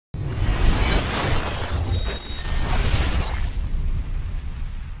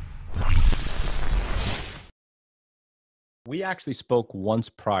we actually spoke once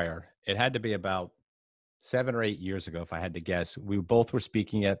prior. It had to be about 7 or 8 years ago, if I had to guess. We both were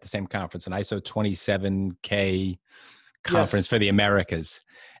speaking at the same conference, an ISO 27K conference Yes, for the Americas.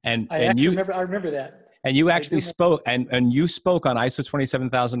 And I and actually you remember. I remember that. and you I do actually remember. spoke, and you spoke on ISO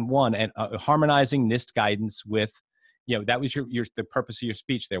 27001 and harmonizing NIST guidance with, that was your the purpose of your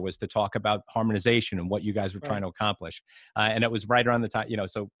speech there, was to talk about harmonization and what you guys were trying Right. to accomplish. And it was right around the time,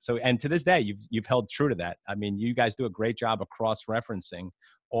 and to this day, you've held true to that. I mean, you guys do a great job of cross-referencing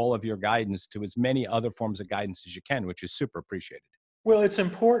all of your guidance to as many other forms of guidance as you can, which is super appreciated. Well, it's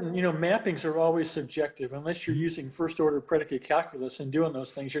important. Mappings are always subjective. Unless you're Mhm. using first order predicate calculus and doing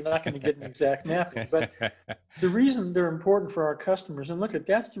those things, you're not going to get an exact mapping. But the reason they're important for our customers, and look,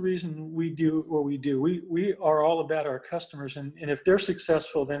 that's the reason we do what we do. We are all about our customers, and if they're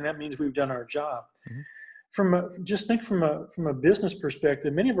successful, then that means we've done our job. Mhm. Just think from a business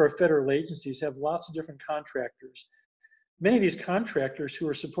perspective. Many of our federal agencies have lots of different contractors. Many of these contractors who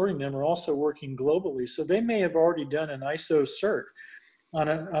are supporting them are also working globally, so they may have already done an ISO cert on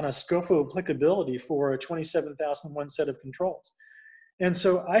a scope of applicability for a 27,001 set of controls. And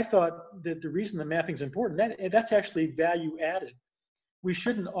so I thought that the reason the mapping is important, that's actually value added. We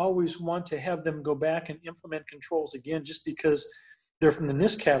shouldn't always want to have them go back and implement controls again just because they're from the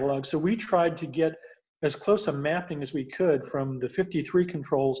NIST catalog. So we tried to get as close a mapping as we could from the 53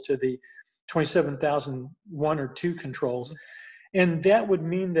 controls to the 27,001 or 2 controls. And that would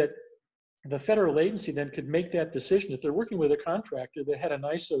mean that the federal agency then could make that decision. If they're working with a contractor that had an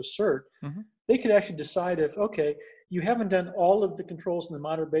ISO cert, Mhm. they could actually decide if, okay, you haven't done all of the controls in the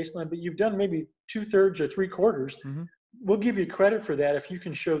moderate baseline, but you've done maybe 2/3 or 3/4. Mhm. We'll give you credit for that if you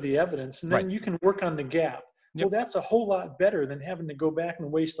can show the evidence, and Right. then you can work on the gap. Well, Yep. that's a whole lot better than having to go back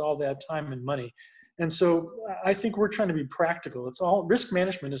and waste all that time and money. And so I think we're trying to be practical. It's all risk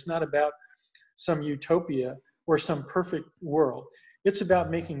management is not about some utopia or some perfect world. It's about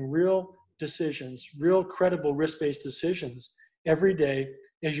making real decisions, real credible risk-based decisions every day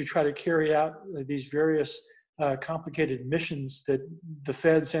as you try to carry out these various complicated missions that the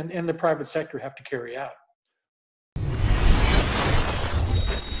feds and the private sector have to carry out.